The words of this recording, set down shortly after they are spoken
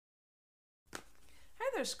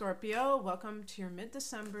there, Scorpio. Welcome to your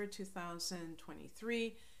mid-December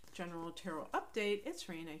 2023 General Tarot Update. It's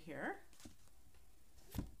Raina here.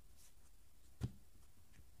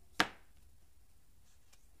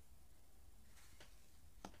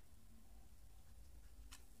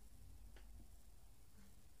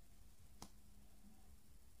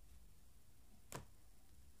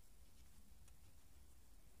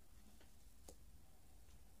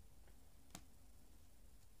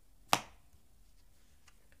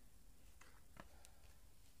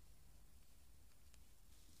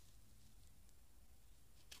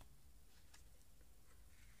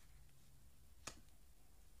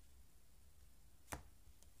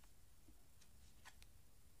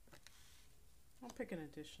 I'll pick an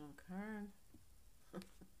additional card.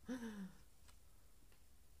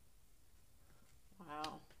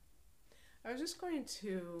 Wow. I was just going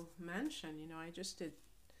to mention, I just did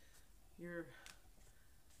your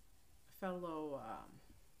fellow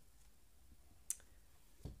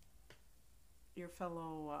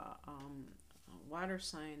water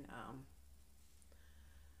sign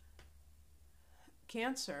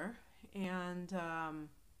Cancer, and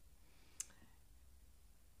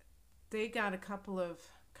they got a couple of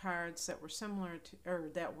cards that were similar to, or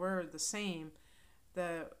that were the same,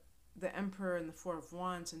 the Emperor and the Four of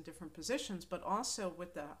Wands in different positions, but also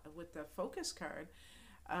with the focus card,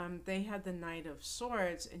 they had the Knight of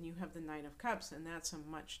Swords and you have the Knight of Cups, and that's a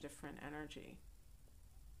much different energy.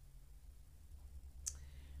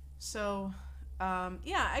 So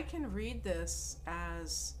yeah, I can read this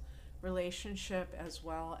as relationship as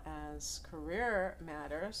well as career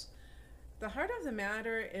matters. The heart of the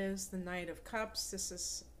matter is the Knight of Cups. This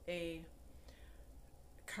is a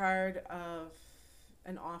card of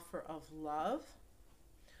an offer of love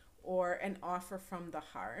or an offer from the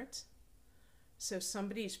heart. So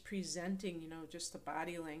somebody's presenting, just the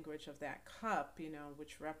body language of that cup,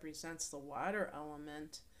 which represents the water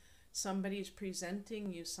element. Somebody's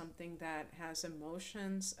presenting you something that has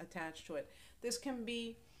emotions attached to it. This can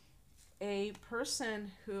be a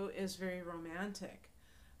person who is very romantic,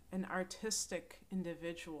 an artistic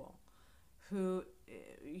individual who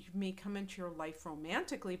may come into your life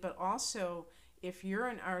romantically, but also if you're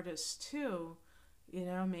an artist too,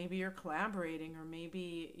 maybe you're collaborating, or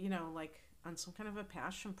maybe, like on some kind of a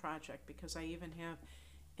passion project, because I even have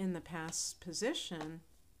in the past position,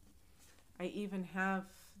 I even have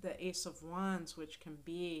the Ace of Wands, which can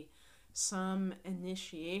be some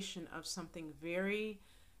initiation of something very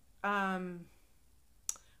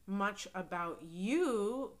much about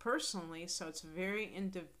you personally, so it's very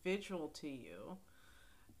individual to you,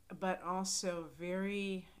 but also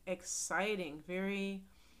very exciting, very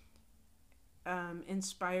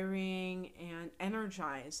inspiring and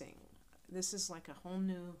energizing. This is like a whole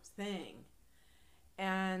new thing.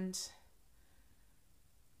 And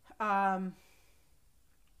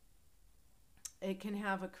it can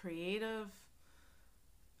have a creative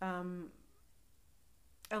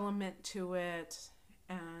element to it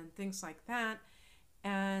and things like that.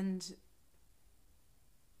 And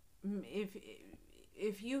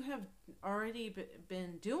if you have already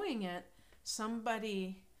been doing it,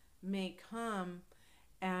 somebody may come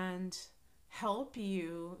and help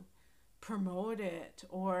you promote it,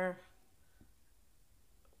 or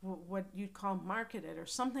what you'd call market it, or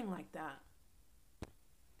something like that.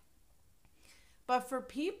 But for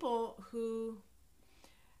people who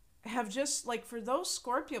have just, like for those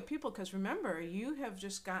Scorpio people, because remember, you have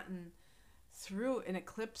just gotten through an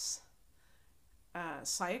eclipse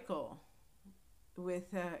cycle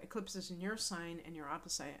with eclipses in your sign and your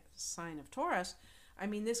opposite sign of Taurus. I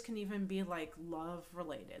mean, this can even be like love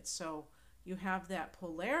related. So you have that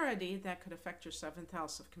polarity that could affect your 7th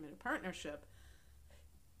house of committed partnership.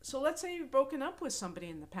 So let's say you've broken up with somebody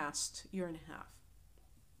in the past year and a half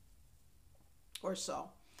or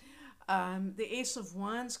so. The Ace of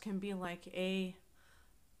Wands can be like an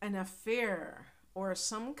affair, or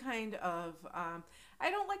some kind of I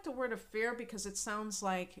don't like the word affair because it sounds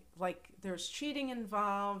like there's cheating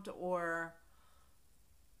involved, or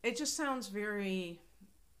it just sounds very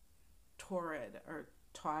torrid or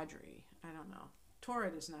tawdry. I don't know.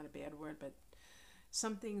 Torrid is not a bad word, but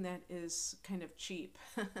something that is kind of cheap.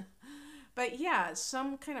 But yeah,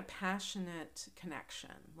 some kind of passionate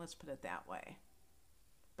connection, let's put it that way.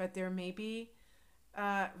 But there may be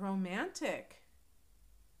romantic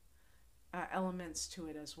elements to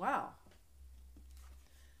it as well.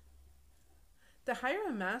 The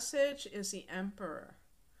higher message is the Emperor.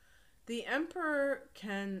 The Emperor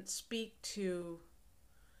can speak to,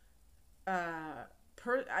 well,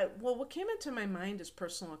 what came into my mind is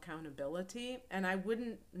personal accountability, and I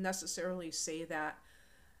wouldn't necessarily say that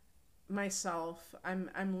myself.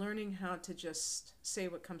 I'm learning how to just say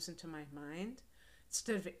what comes into my mind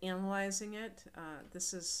instead of analyzing it.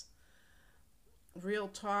 This is real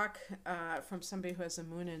talk from somebody who has a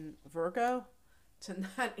moon in Virgo, to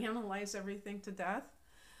not analyze everything to death.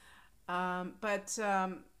 But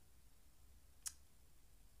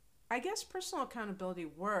I guess personal accountability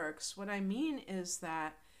works. What I mean is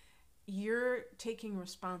that you're taking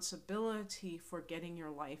responsibility for getting your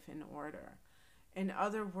life in order. In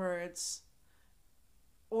other words,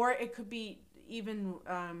 or it could be even,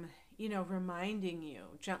 reminding you,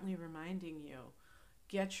 gently reminding you,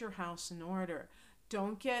 get your house in order.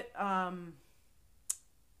 Don't get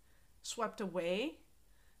swept away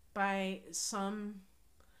by some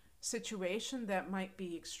situation that might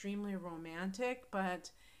be extremely romantic,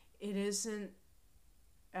 but it isn't.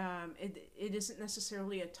 It isn't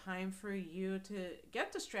necessarily a time for you to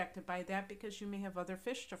get distracted by that, because you may have other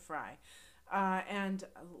fish to fry, and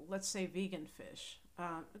let's say vegan fish.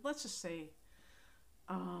 Let's just say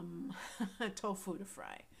tofu to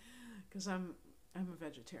fry, because I'm a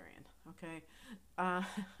vegetarian. Okay,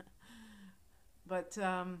 but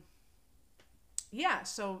yeah.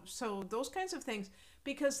 So those kinds of things,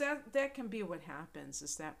 because that can be what happens,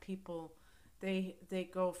 is that people they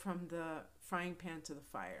go from the frying pan to the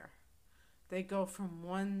fire. They go from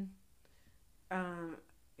one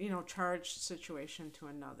charged situation to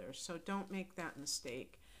another. So don't make that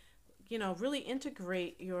mistake. Really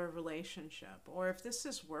integrate your relationship. Or if this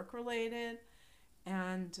is work related,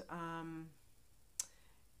 and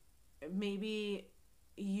maybe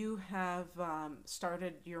you have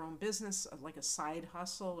started your own business, like a side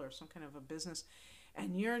hustle or some kind of a business,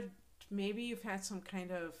 and maybe you've had some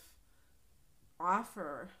kind of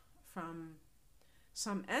offer from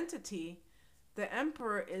some entity. The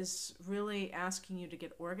Emperor is really asking you to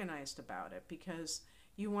get organized about it, because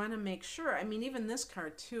you want to make sure. I mean, even this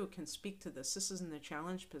card too can speak to this. This is in the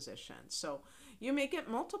challenge position. So you may get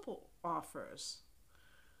multiple offers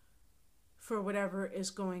for whatever is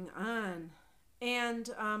going on. And,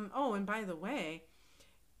 and by the way,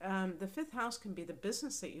 the fifth house can be the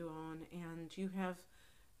business that you own, and you have,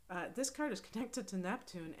 this card is connected to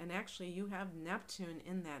Neptune, and actually you have Neptune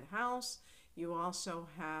in that house. You also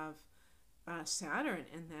have Saturn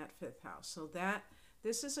in that fifth house. So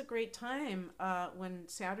this is a great time when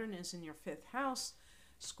Saturn is in your fifth house,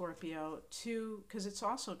 Scorpio, because it's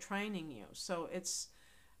also trining you. So it's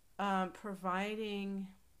providing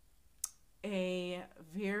a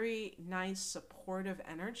very nice supportive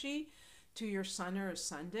energy to your sun or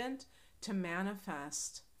ascendant to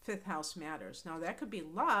manifest fifth house matters. Now that could be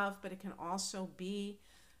love, but it can also be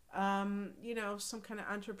some kind of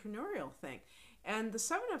entrepreneurial thing. And the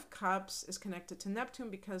Seven of Cups is connected to Neptune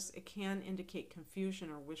because it can indicate confusion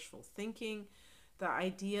or wishful thinking. The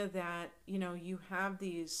idea that, you have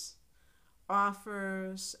these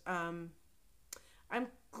offers. I'm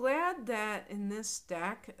glad that in this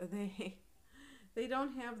deck they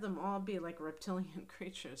don't have them all be like reptilian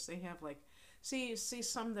creatures. They have you see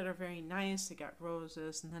some that are very nice. They got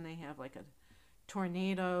roses, and then they have like a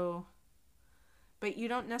tornado. But you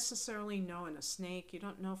don't necessarily know in a snake. You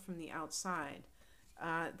don't know from the outside.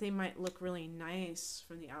 They might look really nice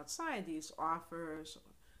from the outside, these offers,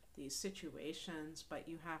 these situations, but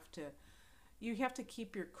you have to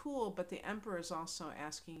keep your cool. But the Emperor is also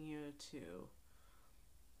asking you to,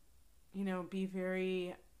 be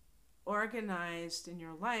very organized in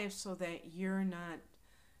your life, so that you're not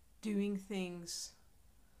doing things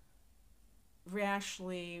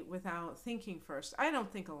rashly without thinking first. I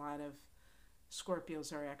don't think a lot of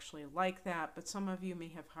Scorpios are actually like that, but some of you may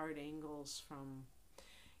have hard angles from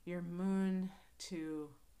your moon to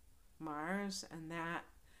Mars, and that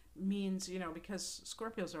means, because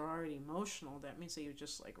Scorpios are already emotional, that means that you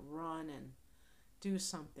just run and do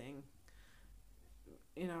something,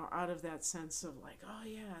 out of that sense of oh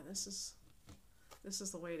yeah, this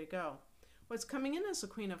is the way to go. What's coming in is the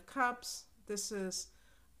Queen of Cups. This is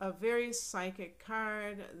a very psychic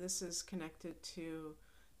card. This is connected to,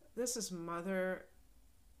 this is mother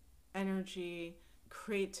energy,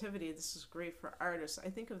 creativity. This is great for artists. I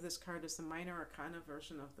think of this card as the minor arcana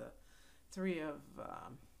version of the three of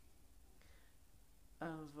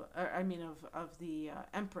the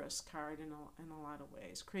Empress card in a lot of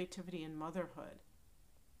ways. Creativity and motherhood.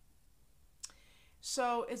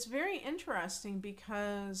 So it's very interesting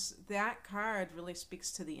because that card really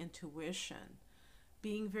speaks to the intuition,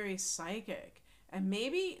 being very psychic. And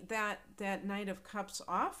maybe that Knight of Cups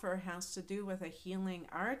offer has to do with a healing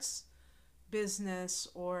arts business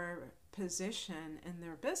or position in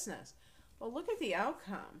their business. Well, look at the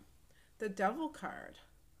outcome, the Devil card.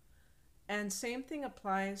 And same thing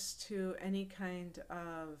applies to any kind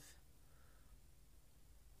of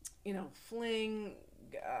fling,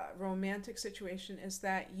 romantic situation is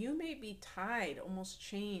that you may be tied, almost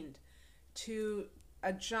chained to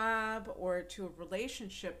a job or to a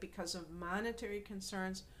relationship because of monetary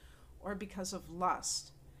concerns or because of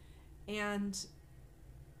lust. And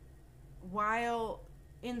while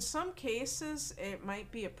in some cases it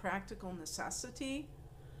might be a practical necessity,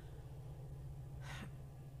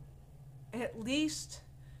 at least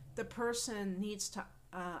the person needs to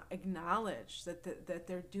acknowledge that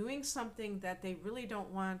they're doing something that they really don't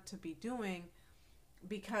want to be doing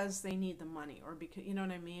because they need the money, or because, you know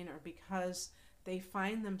what I mean, or because they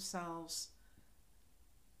find themselves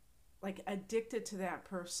like addicted to that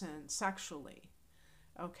person sexually.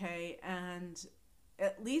 Okay, and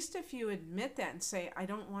at least if you admit that and say, I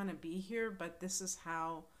don't want to be here, but this is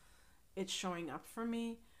how it's showing up for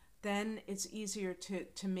me, then it's easier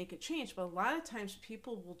to make a change. But a lot of times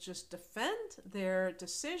people will just defend their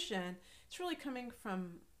decision. It's really coming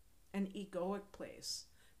from an egoic place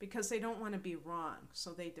because they don't want to be wrong.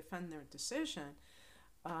 So they defend their decision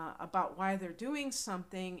about why they're doing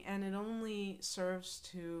something, and it only serves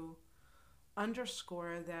to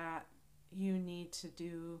underscore that you need to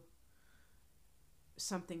do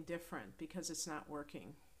something different because it's not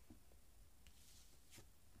working.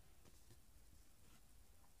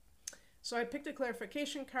 So I picked a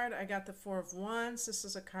clarification card. I got the Four of Wands. This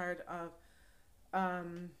is a card of a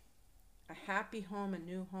happy home, a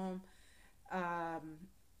new home.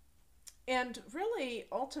 And really,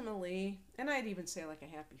 ultimately, and I'd even say like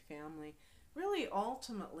a happy family, really,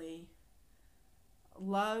 ultimately,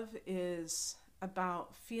 love is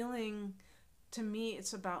about feeling, to me,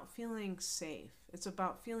 it's about feeling safe. It's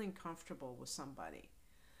about feeling comfortable with somebody.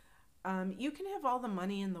 You can have all the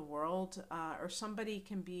money in the world, or somebody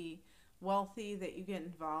can be wealthy that you get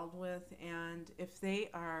involved with, and if they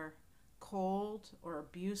are cold or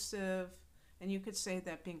abusive, and you could say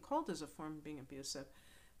that being cold is a form of being abusive,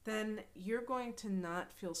 then you're going to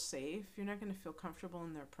not feel safe. You're not going to feel comfortable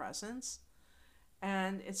in their presence.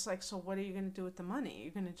 And it's like, so what are you going to do with the money?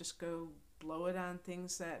 You're going to just go blow it on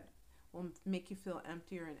things that will make you feel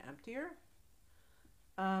emptier and emptier.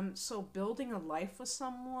 So building a life with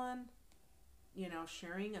someone,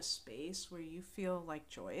 sharing a space where you feel like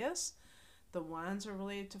joyous. The wands are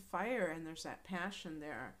related to fire, and there's that passion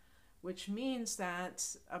there, which means that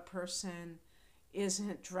a person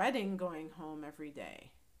isn't dreading going home every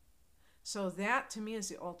day. So that, to me, is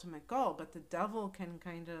the ultimate goal. But the devil can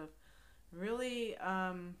kind of really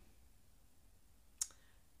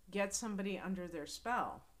get somebody under their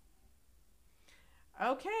spell.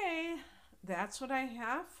 Okay, that's what I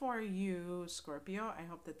have for you, Scorpio. I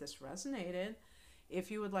hope that this resonated. If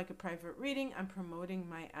you would like a private reading, I'm promoting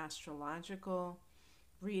my astrological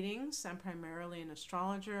readings. I'm primarily an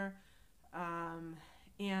astrologer.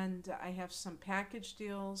 And I have some package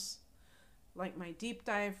deals, like my deep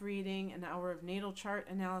dive reading, an hour of natal chart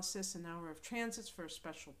analysis, an hour of transits for a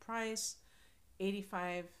special price,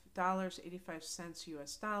 $85.85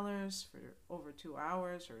 US dollars for over 2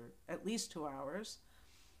 hours, or at least 2 hours.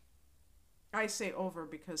 I say over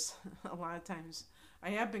because a lot of times I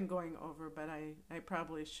have been going over, but I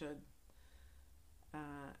probably should,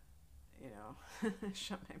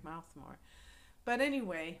 shut my mouth more. But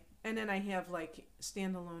anyway, and then I have like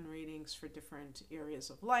standalone readings for different areas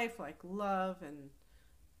of life, like love and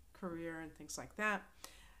career and things like that.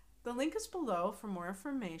 The link is below for more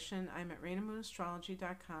information. I'm at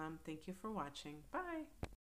RainaMoonAstrology.com. Thank you for watching. Bye.